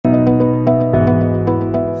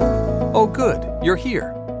You're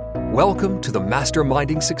here. Welcome to the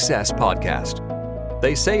Masterminding Success podcast.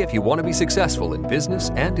 They say if you want to be successful in business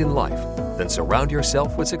and in life, then surround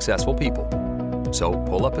yourself with successful people. So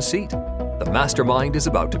pull up a seat. The mastermind is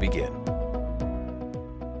about to begin.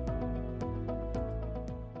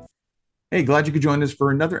 Hey, glad you could join us for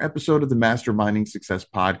another episode of the Masterminding Success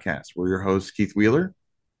podcast. We're your hosts, Keith Wheeler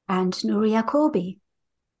and Nuria Corby.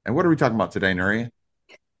 And what are we talking about today, Nuria?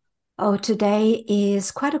 Oh, today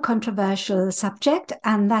is quite a controversial subject,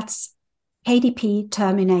 and that's KDP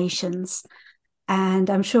terminations. And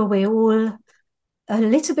I'm sure we're all a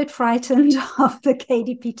little bit frightened of the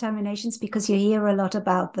KDP terminations because you hear a lot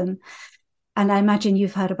about them. And I imagine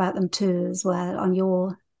you've heard about them too as well on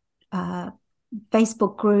your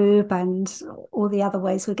Facebook group and all the other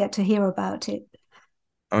ways we get to hear about it.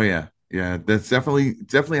 Oh, yeah. Yeah, that's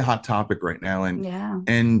definitely a hot topic right now.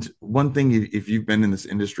 And one thing, if you've been in this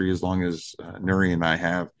industry as long as Nuri and I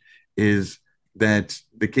have, is that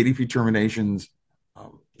the KDP terminations,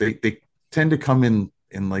 they tend to come in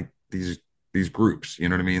like these groups. You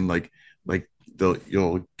know what I mean? Like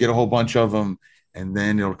you'll get a whole bunch of them, and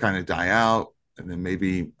then it'll kind of die out, and then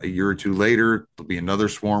maybe a year or two later there'll be another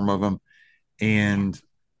swarm of them. And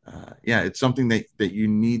it's something that you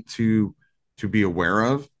need to be aware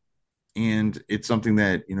of. And it's something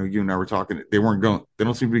that, you and I were talking, they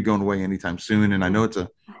don't seem to be going away anytime soon. And I know it's a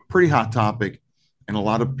pretty hot topic, and a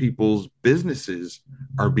lot of people's businesses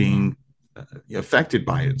are being affected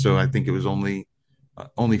by it. So I think it was only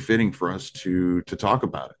fitting for us to talk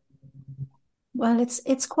about it. Well,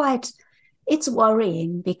 it's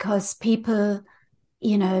worrying because people,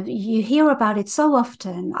 you hear about it so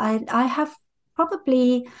often. I have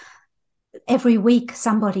probably every week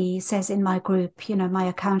somebody says in my group, my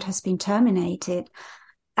account has been terminated.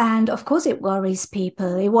 And of course it worries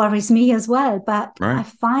people. It worries me as well. But right. I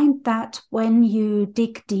find that when you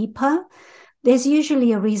dig deeper, there's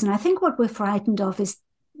usually a reason. I think what we're frightened of is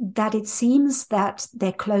that it seems that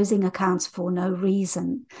they're closing accounts for no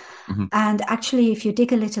reason. Mm-hmm. And actually, if you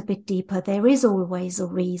dig a little bit deeper, there is always a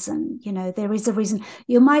reason. There is a reason.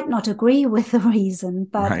 You might not agree with the reason,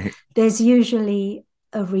 but right. There's usually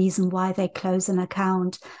a reason why they close an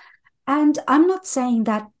account. And I'm not saying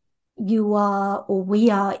that you are or we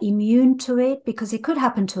are immune to it, because it could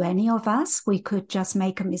happen to any of us. We could just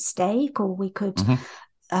make a mistake, or we could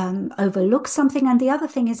overlook something. And the other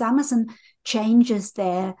thing is Amazon changes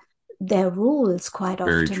their rules quite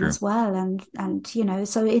often as well. And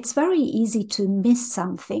so it's very easy to miss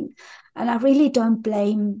something. And I really don't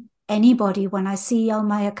blame anybody when I see,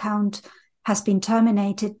 my account has been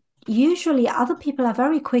terminated. Usually other people are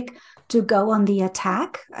very quick to go on the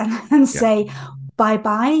attack and say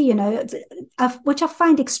bye-bye, which I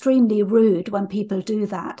find extremely rude when people do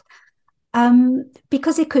that,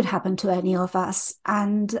 because it could happen to any of us.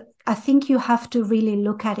 And I think you have to really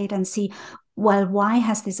look at it and see, well, why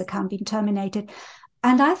has this account been terminated?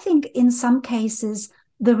 And I think in some cases,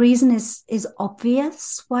 the reason is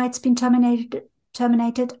obvious why it's been terminated,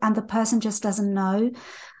 and the person just doesn't know.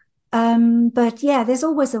 But there's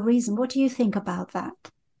always a reason. What do you think about that?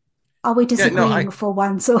 Are we disagreeing for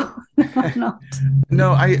once or not?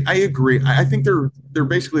 No, I agree. I think there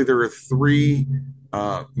are three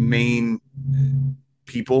main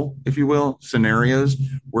people, if you will, scenarios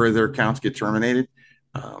where their accounts get terminated.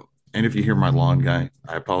 And if you hear my lawn guy,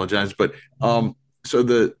 I apologize. But so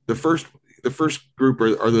the first group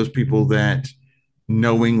are those people that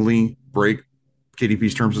knowingly break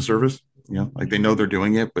KDP's terms of service. Like they know they're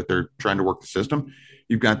doing it, but they're trying to work the system.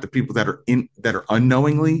 You've got the people that are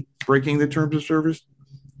unknowingly breaking the terms of service.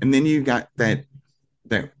 And then you've got that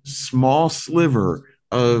small sliver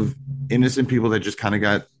of innocent people that just kind of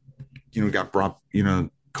got brought,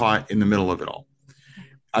 caught in the middle of it all.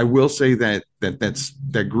 I will say that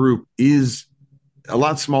group is a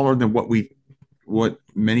lot smaller than what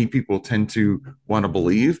many people tend to want to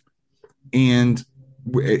believe. And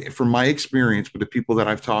from my experience with the people that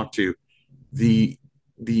I've talked to, the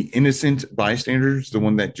innocent bystanders, the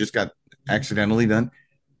one that just got accidentally done,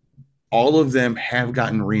 all of them have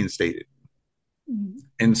gotten reinstated. Mm-hmm.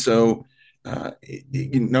 And so,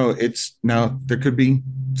 it's now there could be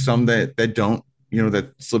some that don't,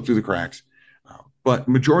 that slip through the cracks. But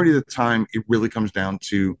majority of the time, it really comes down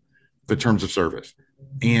to the terms of service.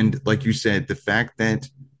 And like you said, the fact that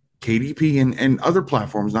KDP and other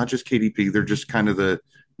platforms, not just KDP, they're just kind of the,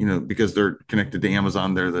 because they're connected to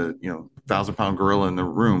Amazon, they're the, 1,000-pound gorilla in the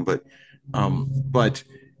room. But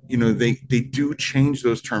they do change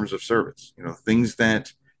those terms of service, things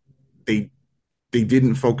that they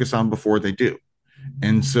didn't focus on before they do.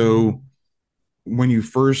 And so when you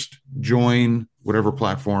first join whatever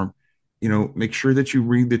platform, make sure that you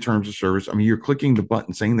read the terms of service. I mean, you're clicking the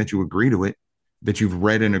button saying that you agree to it, that you've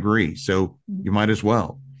read and agree. So you might as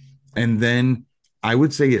well. And then I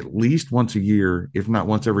would say at least once a year, if not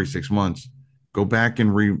once every 6 months, go back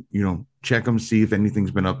and check them, see if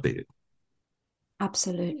anything's been updated.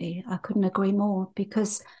 Absolutely. I couldn't agree more,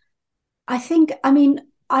 because I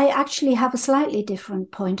actually have a slightly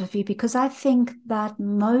different point of view, because I think that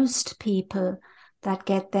most people that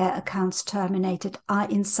get their accounts terminated are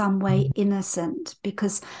in some way innocent,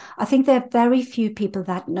 because I think there are very few people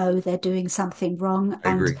that know they're doing something wrong.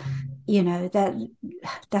 I agree.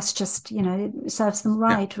 That's just, it serves them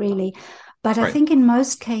right, Yeah. really. But I Right. think in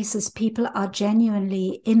most cases, people are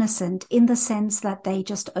genuinely innocent in the sense that they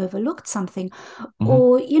just overlooked something. Mm-hmm.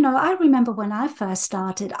 Or, I remember when I first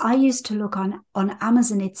started, I used to look on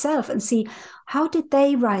Amazon itself and see, how did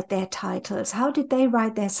they write their titles? How did they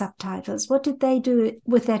write their subtitles? What did they do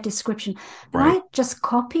with their description? And Right. I just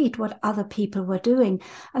copied what other people were doing.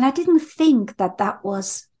 And I didn't think that that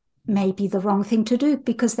was maybe the wrong thing to do,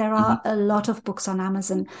 because there are Mm-hmm. a lot of books on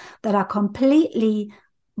Amazon that are completely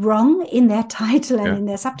wrong in their title and Yeah. in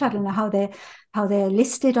their subtitle, and how they're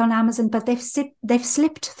listed on Amazon, but they've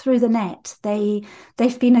slipped through the net.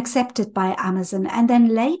 They've been accepted by Amazon, and then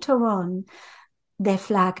later on they're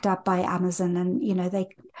flagged up by Amazon, and they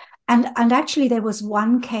and actually there was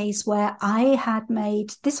one case where I had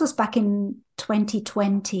made, this was back in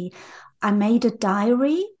 2020, I made a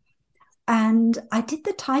diary and I did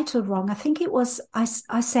the title wrong. I think it was, I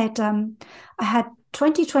said, I had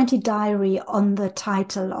 2020 diary on the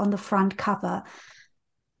title, on the front cover.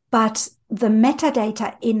 But the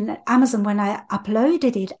metadata in Amazon, when I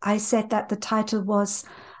uploaded it, I said that the title was,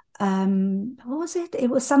 what was it? It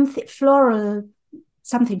was something floral,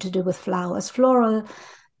 something to do with flowers, floral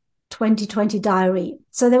 2020 diary.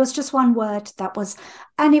 So there was just one word that was,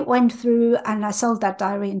 and it went through, and I sold that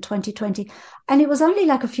diary in 2020. And it was only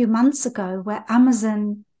like a few months ago where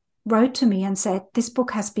Amazon wrote to me and said, this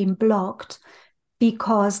book has been blocked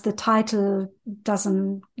because the title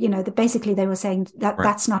doesn't, basically they were saying that Right.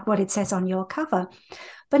 that's not what it says on your cover.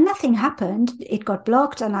 But nothing happened. It got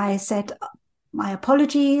blocked, and I said, my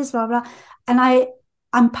apologies, blah, blah. And I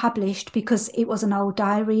unpublished because it was an old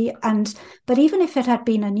diary. But even if it had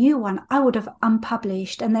been a new one, I would have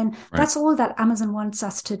unpublished. And then Right. that's all that Amazon wants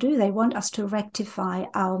us to do. They want us to rectify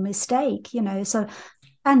our mistake, so,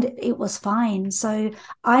 and it was fine. So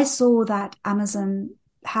I saw that Amazon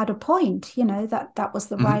had a point, that was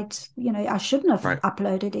the Mm-hmm. right, I shouldn't have Right.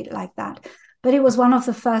 uploaded it like that. But it was one of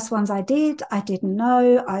the first ones I did. I didn't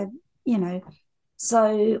know.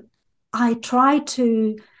 So I try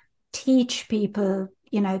to teach people,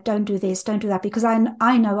 don't do this, don't do that, because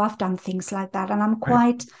I know I've done things like that, and I'm Right.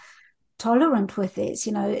 quite tolerant with this.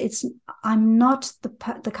 I'm not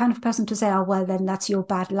the kind of person to say, oh well, then that's your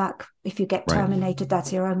bad luck. If you get Right. terminated,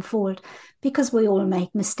 that's your own fault, because we all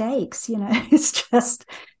make mistakes. It's just,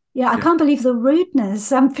 yeah, I Yeah. can't believe the rudeness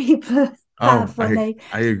some people Oh, have when they,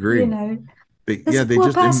 I you agree. know, there's Yeah, a they poor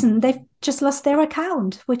just person, they've just lost their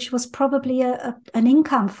account, which was probably an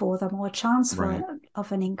income for them, or a chance right.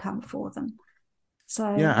 of an income for them.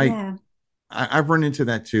 So Yeah, yeah, I've run into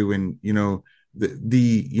that too. And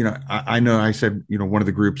I know I said, one of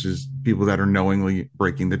the groups is people that are knowingly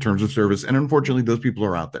breaking the terms of service. And unfortunately, those people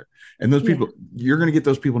are out there. And those yeah. people, you're going to get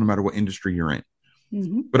those people no matter what industry you're in.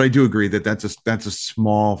 Mm-hmm. But I do agree that that's a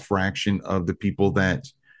small fraction of the people that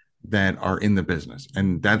are in the business.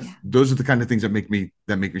 And Yeah. those are the kind of things that make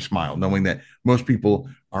me smile, knowing that most people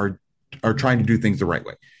are trying to do things the right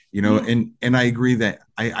way. Yeah. And I agree that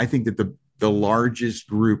I think that the largest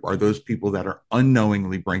group are those people that are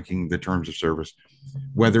unknowingly breaking the terms of service,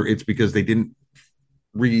 whether it's because they didn't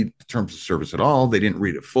read the terms of service at all, they didn't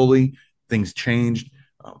read it fully, things changed.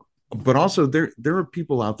 But also there are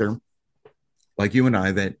people out there like you and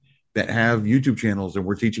I that have YouTube channels, and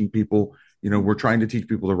we're teaching people, we're trying to teach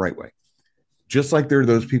people the right way. Just like there are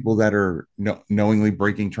those people that are knowingly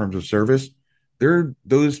breaking terms of service, there are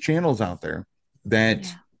those channels out there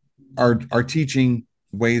that Yeah. are teaching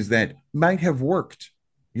ways that might have worked,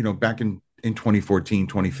 back in 2014,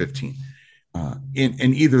 2015.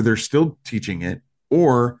 And either they're still teaching it,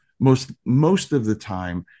 or most of the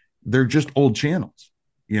time they're just old channels,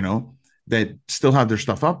 that still have their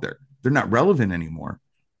stuff up there. They're not relevant anymore,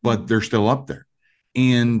 but they're still up there.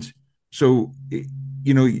 And so,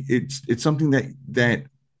 it's something that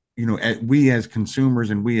we as consumers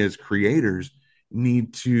and we as creators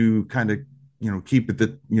need to kind of keep it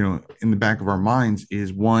that in the back of our minds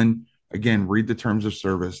is, one, again, read the terms of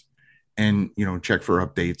service and check for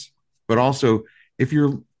updates. But also, if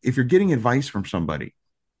you're getting advice from somebody,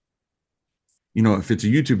 if it's a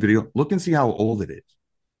YouTube video, look and see how old it is.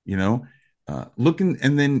 you know, looking.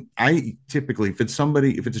 And then I typically, if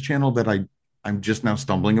it's a channel that I'm just now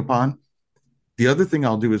stumbling upon, the other thing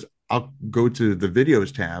I'll do is I'll go to the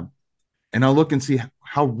videos tab and I'll look and see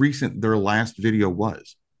how recent their last video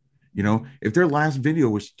was. If their last video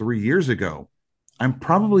was 3 years ago, I'm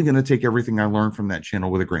probably going to take everything I learned from that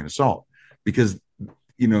channel with a grain of salt, because,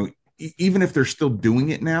 even if they're still doing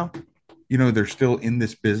it now, they're still in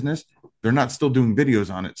this business, they're not still doing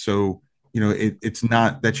videos on it. So, it's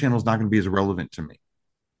not, that channel's not going to be as relevant to me.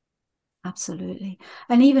 Absolutely.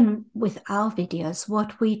 And even with our videos,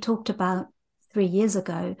 what we talked about 3 years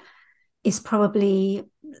ago is probably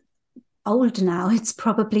old now. It's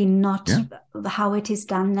probably not Yeah. how it is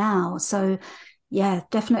done now. So yeah,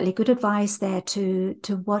 definitely good advice there to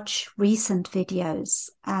watch recent videos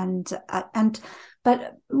and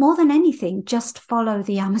but more than anything, just follow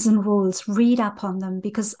the Amazon rules, read up on them,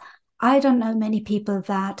 because I don't know many people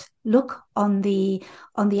that look on the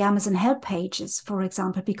Amazon help pages, for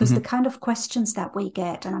example, because the Mm-hmm. kind of questions that we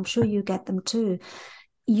get, and I'm sure you get them too,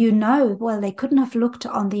 well, they couldn't have looked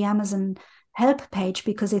on the Amazon help page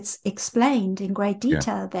because it's explained in great Yeah.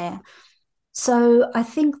 detail there. So I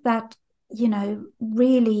think that,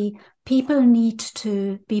 really people need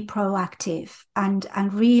to be proactive and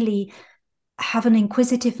really have an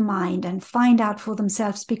inquisitive mind and find out for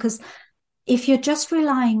themselves, because if you're just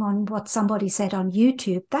relying on what somebody said on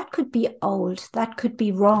YouTube, that could be old, that could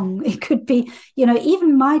be wrong. It could be,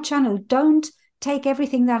 even my channel, don't take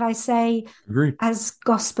everything that I say Agreed. as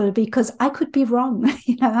gospel, because I could be wrong.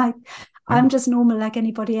 Yeah. I'm just normal like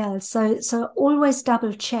anybody else. So always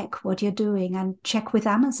double check what you're doing and check with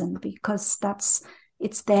Amazon, because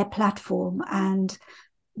it's their platform, and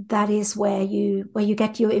that is where you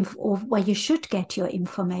get your or where you should get your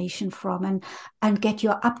information from, and get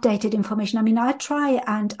your updated information. I mean, I try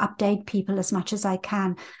and update people as much as I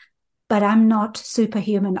can, but I'm not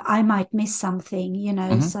superhuman. I might miss something.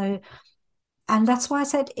 Mm-hmm. So, and that's why I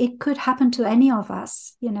said it could happen to any of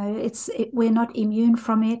us. We're not immune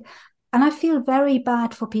from it. And I feel very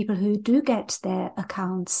bad for people who do get their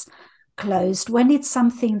accounts closed when it's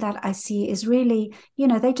something that I see is really,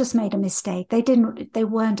 they just made a mistake. They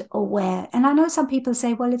weren't aware. And I know some people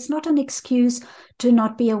say, well, it's not an excuse to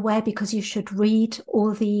not be aware, because you should read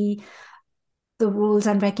all the rules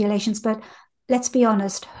and regulations. But let's be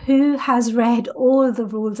honest, who has read all the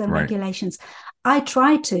rules and Right. regulations? I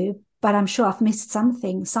try to, but I'm sure I've missed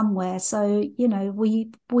something somewhere. So,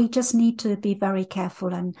 we just need to be very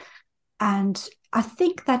careful. And I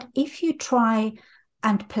think that if you try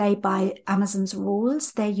and play by Amazon's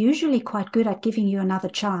rules, they're usually quite good at giving you another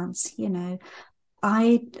chance.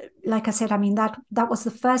 Like I said, I mean, that was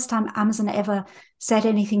the first time Amazon ever said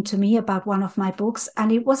anything to me about one of my books,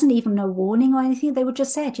 and it wasn't even no warning or anything. They would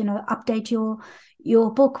just said, update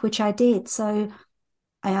your book, which I did. So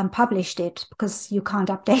I unpublished it because you can't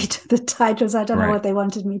update the titles. I don't know Right. what they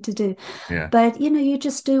wanted me to do, Yeah. but you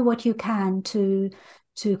just do what you can to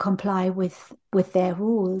comply with their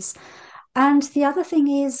rules. And the other thing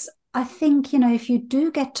is, I think, if you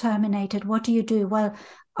do get terminated, what do you do? Well,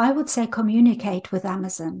 I would say communicate with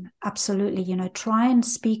Amazon. Absolutely. Try and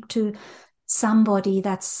speak to somebody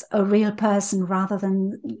that's a real person, rather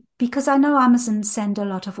than, because I know Amazon send a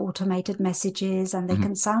lot of automated messages and they Mm-hmm.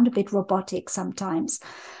 can sound a bit robotic sometimes.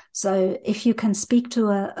 So if you can speak to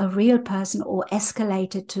a real person or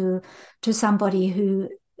escalate it to somebody who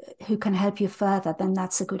can help you further, then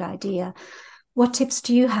that's a good idea. What tips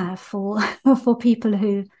do you have for for people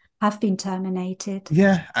who have been terminated?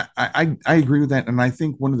 Yeah, I agree with that, and I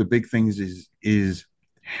think one of the big things is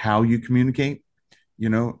how you communicate.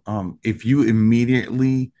 If you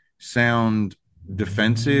immediately sound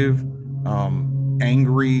defensive,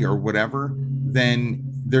 angry, or whatever, then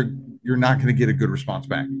you're not going to get a good response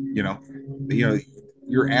back.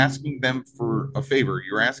 You're asking them for a favor.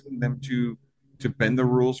 You're asking them to bend the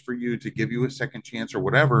rules for you, to give you a second chance or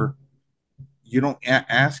whatever. You don't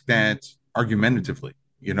ask that argumentatively,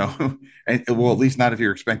 and well, at least not if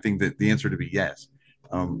you're expecting the answer to be yes.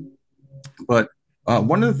 But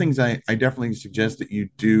one of the things I definitely suggest that you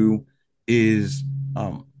do is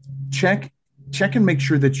um, check check and make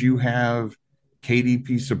sure that you have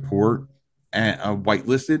KDP support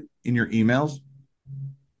whitelisted in your emails,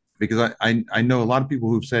 because I know a lot of people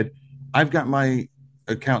who've said, I've got my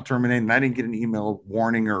account terminated and I didn't get an email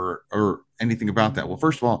warning or anything about that. Well,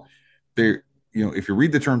 first of all, they're if you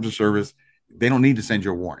read the terms of service, they don't need to send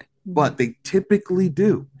you a warning, but they typically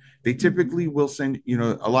do. They typically will send,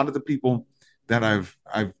 a lot of the people that I've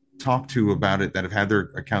talked to about it that have had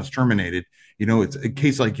their accounts terminated, it's a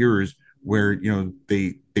case like yours where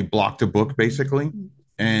they blocked a book basically.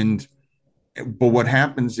 And but what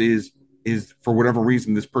happens is is for whatever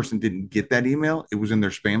reason, this person didn't get that email. It was in their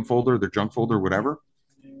spam folder, their junk folder, whatever.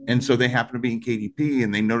 And so they happen to be in KDP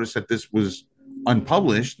and they notice that this was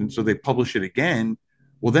unpublished. And so they publish it again.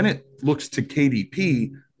 Well, then it looks to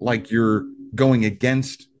KDP like you're going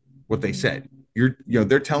against what they said.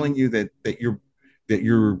 They're telling you that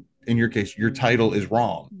you're in your case, your title is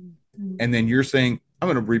wrong. And then you're saying, I'm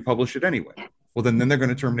going to republish it anyway. Well, then they're going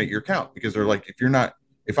to terminate your account because they're like,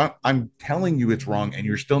 if I'm telling you it's wrong and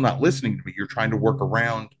you're still not listening to me, you're trying to work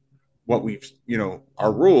around what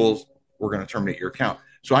our rules, we're going to terminate your account.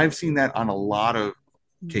 So I've seen that on a lot of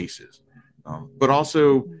cases. But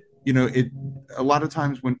also, a lot of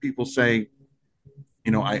times when people say,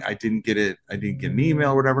 I didn't get it, I didn't get an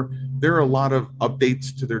email or whatever, there are a lot of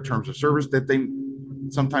updates to their terms of service that they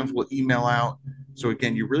sometimes will email out. So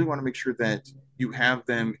again, you really want to make sure that you have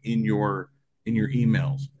them in your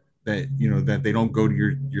emails, that they don't go to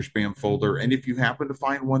your spam folder. And if you happen to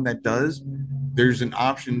find one that does, there's an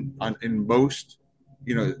option in most,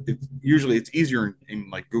 it's easier in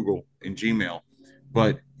like Google and Gmail,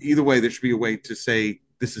 but either way, there should be a way to say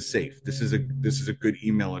this is safe. This is a good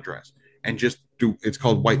email address, and it's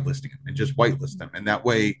called whitelisting, and just whitelist them, and that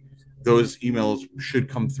way, those emails should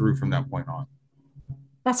come through from that point on.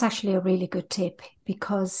 That's actually a really good tip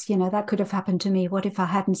because, that could have happened to me. What if I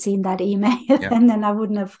hadn't seen that email and then I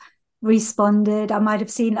wouldn't have responded? I might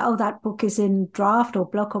have seen, that book is in draft or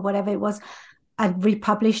block or whatever it was. I'd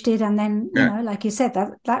republished it. And then, like you said,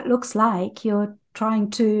 that looks like you're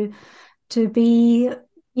trying to be,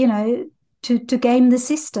 to game the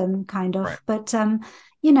system kind of. Right. But,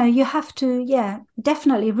 you have to,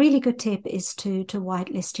 definitely a really good tip is to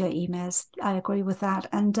whitelist your emails. I agree with that.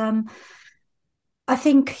 And, I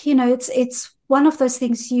think, it's one of those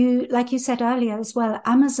things like you said earlier as well,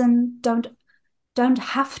 Amazon don't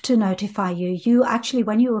have to notify you. You actually,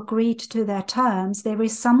 when you agreed to their terms, there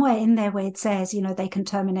is somewhere in there where it says, they can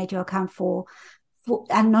terminate your account for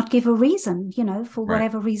and not give a reason, for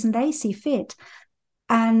whatever reason they see fit.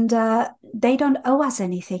 And they don't owe us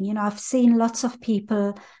anything. I've seen lots of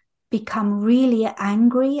people become really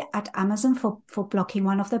angry at Amazon for blocking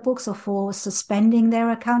one of their books or for suspending their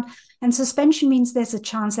account. And suspension means there's a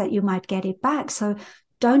chance that you might get it back. So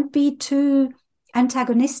don't be too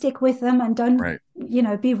antagonistic with them and don't,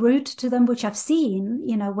 be rude to them, which I've seen,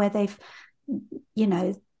 where they've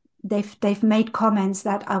made comments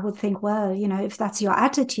that I would think, well, if that's your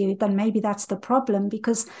attitude, then maybe that's the problem,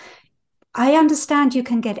 because I understand you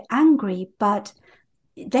can get angry, but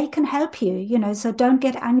they can help you, so don't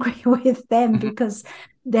get angry with them because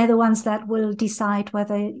they're the ones that will decide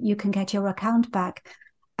whether you can get your account back.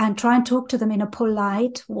 And try and talk to them in a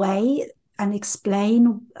polite way and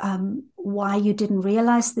explain why you didn't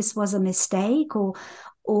realize this was a mistake,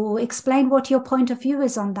 or explain what your point of view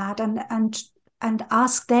is on that, and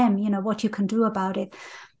ask them, what you can do about it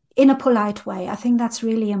in a polite way. I think that's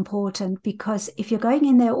really important, because if you're going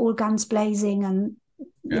in there all guns blazing and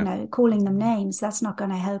calling them names, that's not going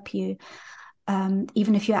to help you.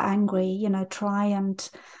 Even if you're angry, try and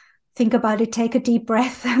think about it, take a deep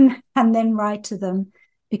breath and then write to them,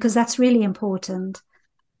 because that's really important.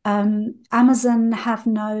 Amazon have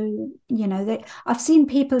I've seen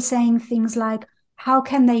people saying things like, how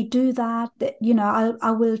can they do that?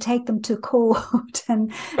 I will take them to court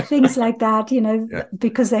and things like that,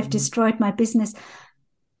 because they've destroyed my business.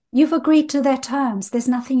 You've agreed to their terms. There's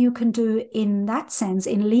nothing you can do in that sense,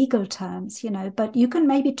 in legal terms, but you can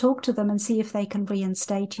maybe talk to them and see if they can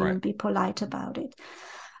reinstate you and be polite about it.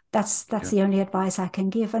 That's the only advice I can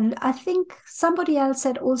give. And I think somebody else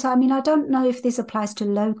said also, I don't know if this applies to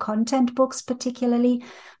low content books particularly,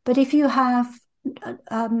 but if you have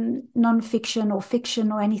non-fiction or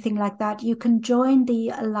fiction or anything like that, you can join the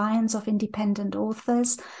Alliance of Independent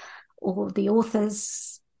Authors, or the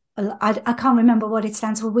authors. I can't remember what it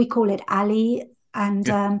stands for. We call it ALI,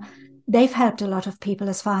 and they've helped a lot of people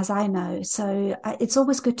as far as I know. So it's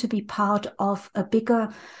always good to be part of a bigger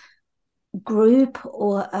group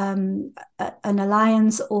or an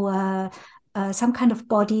alliance or some kind of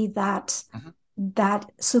body that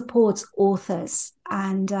supports authors,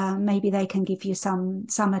 and maybe they can give you some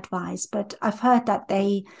advice. But I've heard that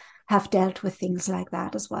they have dealt with things like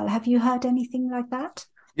that as well. Have you heard anything like that?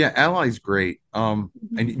 Yeah, Ally's great. And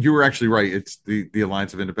you were actually right. It's the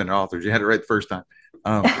Alliance of Independent Authors. You had it right the first time.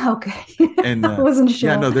 Okay. And I wasn't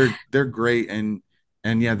sure. Yeah, no, they're great. And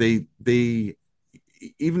yeah, they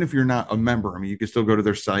even if you're not a member, you can still go to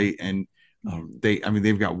their site, and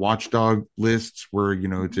they've got watchdog lists where,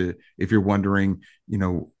 if you're wondering,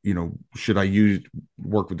 should I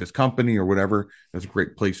work with this company or whatever, that's a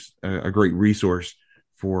great place, a great resource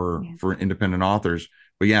for independent authors.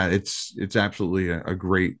 But yeah, it's absolutely a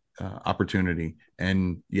great opportunity.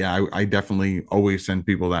 And yeah, I definitely always send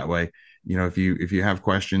people that way. If you have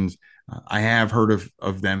questions, I have heard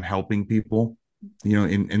of them helping people,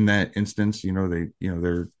 in that instance.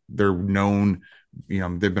 They're known,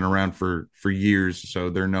 they've been around for years, so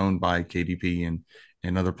they're known by KDP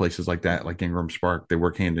and other places like that, like Ingram Spark. They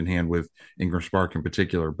work hand in hand with Ingram Spark in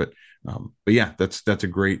particular. But yeah, that's a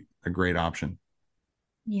great option.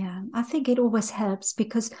 Yeah, I think it always helps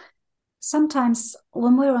because sometimes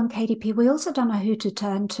when we're on KDP, we also don't know who to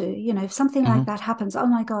turn to. If something like Mm-hmm. that happens, oh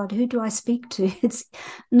my God, who do I speak to? It's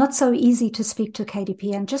not so easy to speak to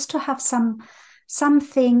KDP, and just to have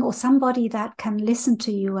something or somebody that can listen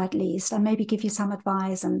to you at least and maybe give you some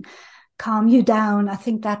advice and calm you down. I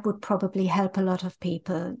think that would probably help a lot of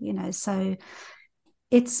people. So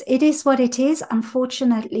it is what it is.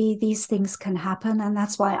 Unfortunately, these things can happen, and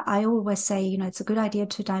that's why I always say, it's a good idea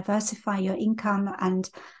to diversify your income and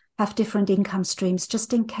have different income streams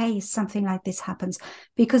just in case something like this happens,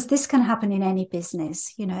 because this can happen in any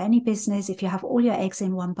business. Any business, if you have all your eggs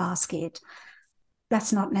in one basket,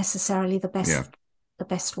 that's not necessarily the Yeah.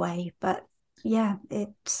 best way. But yeah,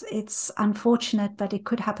 it's unfortunate, but it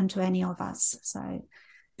could happen to any of us. So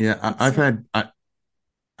Yeah, it's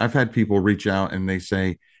I've had people reach out and they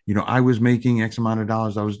say, I was making X amount of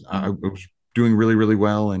dollars. I was doing really, really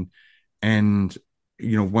well. And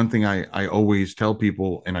one thing I always tell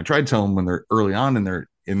people, and I try to tell them when they're early on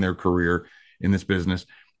in their career in this business,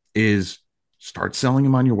 is start selling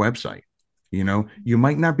them on your website. You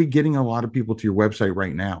might not be getting a lot of people to your website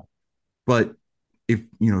right now, but if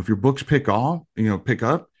your books pick up,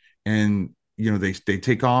 and they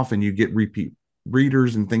take off and you get repeat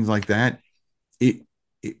readers and things like that, it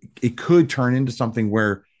it could turn into something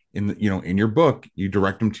where in your book you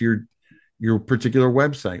direct them to your particular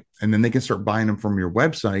website, and then they can start buying them from your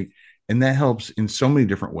website. And that helps in so many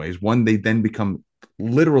different ways. One, they then become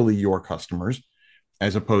literally your customers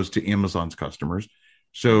as opposed to Amazon's customers.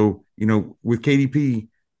 So with KDP,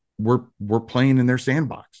 we're playing in their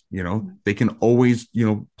sandbox. They can always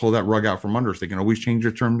pull that rug out from under us. They can always change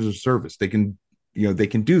their terms of service. They can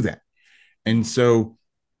do that. And so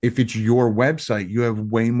if it's your website, you have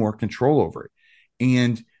way more control over it.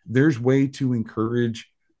 And there's way to encourage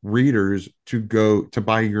readers to go to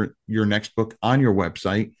buy your next book on your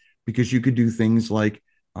website, because you could do things like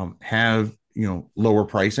have lower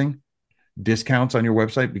pricing, discounts on your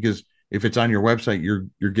website, because if it's on your website,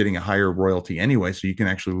 you're getting a higher royalty anyway, so you can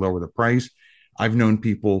actually lower the price. I've known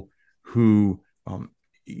people who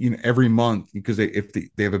every month, because if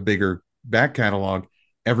they have a bigger back catalog,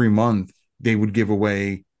 every month they would give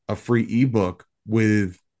away a free ebook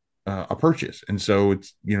with a purchase. And so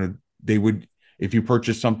it's they would, if you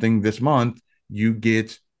purchase something this month, you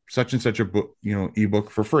get such and such a book ebook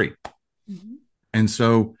for free. mm-hmm. And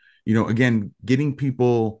so again, getting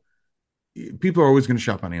people are always going to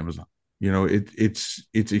shop on Amazon. It's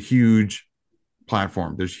a huge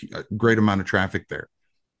platform. There's a great amount of traffic there.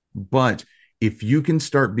 But if you can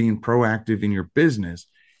start being proactive in your business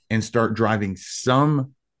and start driving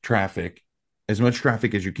some traffic, as much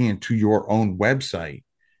traffic as you can, to your own website,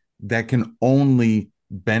 that can only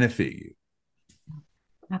benefit you.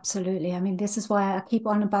 Absolutely. I mean, this is why I keep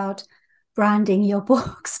on about branding your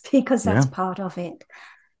books, because that's Yeah, part of it.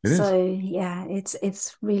 it is. So yeah,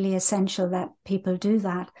 it's really essential that people do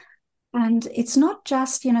that. And it's not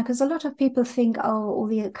just, because a lot of people think, oh, all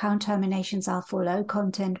the account terminations are for low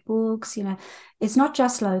content books. It's not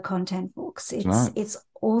just low content books. It's not. It's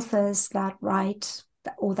authors that write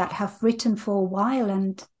or that have written for a while,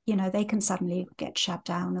 and they can suddenly get shut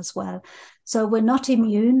down as well. So we're not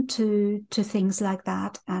immune to things like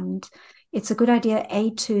that. And it's a good idea, A,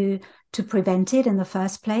 to prevent it in the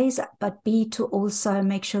first place, but B, to also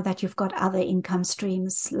make sure that you've got other income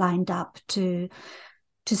streams lined up to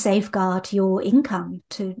safeguard your income,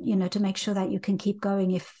 to make sure that you can keep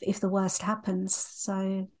going if the worst happens.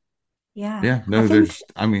 So yeah, Yeah, I no,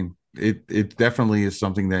 think it definitely is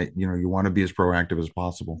something that you want to be as proactive as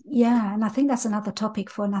possible. yeah, and I think that's another topic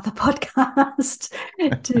for another podcast,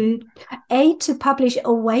 to publish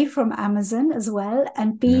away from Amazon as well,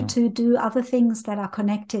 and B, Yeah. to do other things that are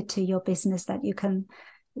connected to your business that you can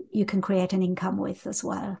create an income with as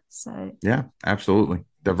well. So Yeah, absolutely. lots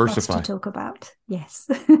to Diversify. talk about. Yes.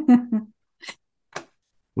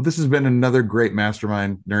 Well, this has been another great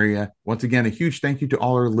mastermind, Nuria. Once again, a huge thank you to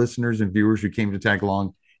all our listeners and viewers who came to tag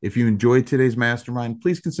along. If you enjoyed today's mastermind,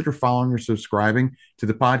 please consider following or subscribing to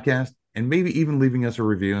the podcast, and maybe even leaving us a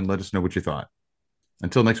review and let us know what you thought.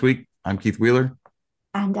 Until next week, I'm Keith Wheeler.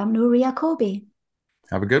 And I'm Nuria Colby.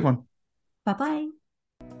 Have a good one. Bye-bye.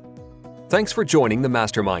 Thanks for joining the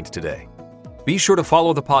Mastermind today. Be sure to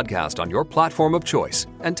follow the podcast on your platform of choice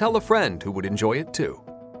and tell a friend who would enjoy it too.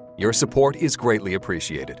 Your support is greatly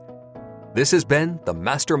appreciated. This has been the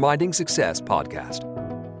Masterminding Success Podcast.